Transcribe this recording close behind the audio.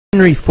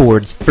Henry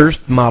Ford's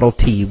first Model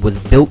T was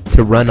built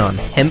to run on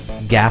hemp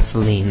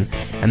gasoline,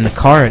 and the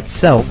car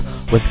itself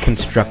was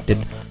constructed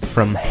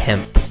from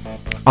hemp.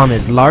 On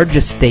his large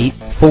estate,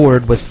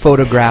 Ford was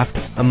photographed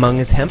among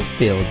his hemp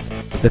fields.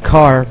 The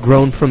car,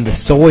 grown from the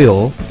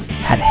soil,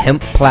 had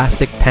hemp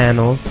plastic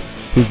panels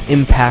whose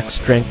impact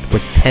strength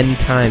was 10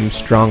 times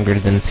stronger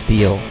than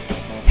steel.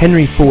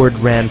 Henry Ford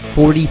ran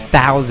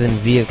 40,000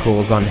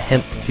 vehicles on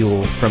hemp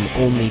fuel from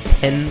only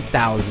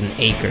 10,000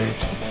 acres.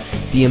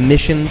 The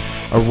emissions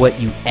are what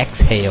you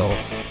exhale,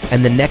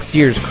 and the next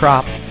year's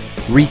crop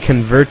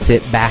reconverts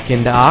it back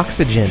into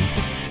oxygen.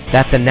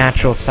 That's a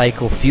natural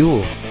cycle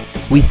fuel.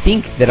 We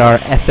think that our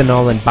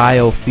ethanol and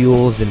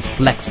biofuels and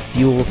flex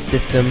fuel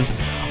systems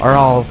are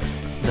all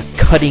the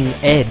cutting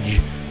edge,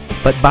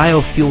 but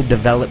biofuel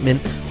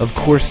development, of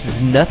course, is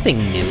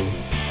nothing new.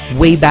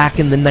 Way back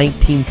in the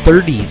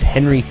 1930s,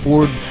 Henry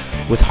Ford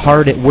was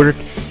hard at work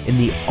in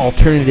the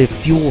alternative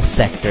fuel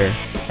sector,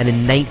 and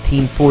in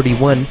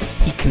 1941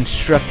 he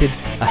constructed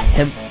a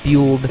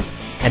hemp-fueled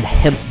and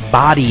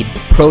hemp-bodied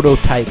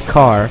prototype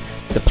car.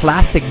 The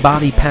plastic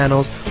body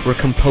panels were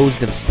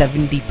composed of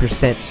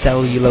 70%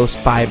 cellulose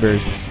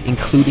fibers,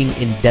 including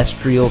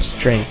industrial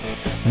strength,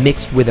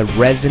 mixed with a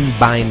resin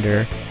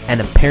binder,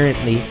 and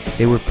apparently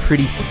they were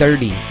pretty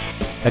sturdy.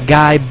 A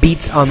guy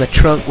beats on the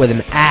trunk with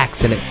an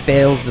axe and it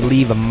fails to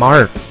leave a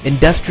mark.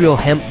 Industrial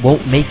hemp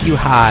won't make you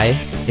high.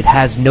 It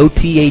has no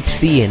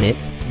THC in it,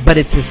 but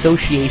its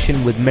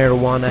association with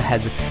marijuana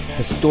has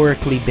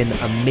historically been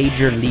a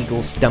major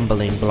legal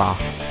stumbling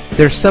block.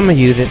 There's some of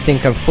you that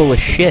think I'm full of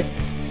shit,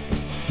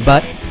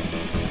 but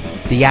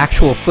the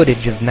actual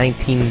footage of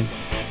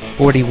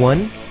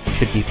 1941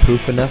 should be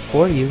proof enough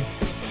for you.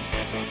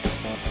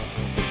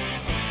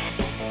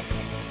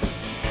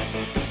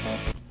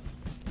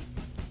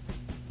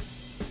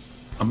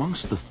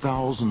 Amongst the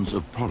thousands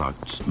of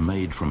products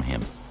made from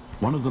hemp,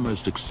 one of the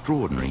most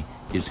extraordinary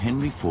is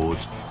Henry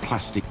Ford's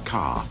plastic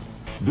car.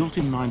 Built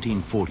in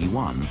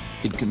 1941,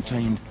 it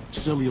contained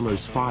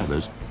cellulose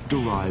fibers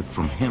derived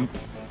from hemp,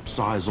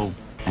 sisal,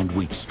 and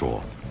wheat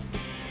straw.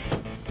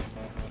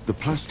 The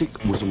plastic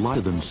was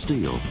lighter than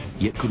steel,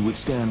 yet could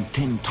withstand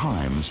 10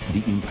 times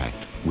the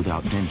impact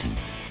without denting.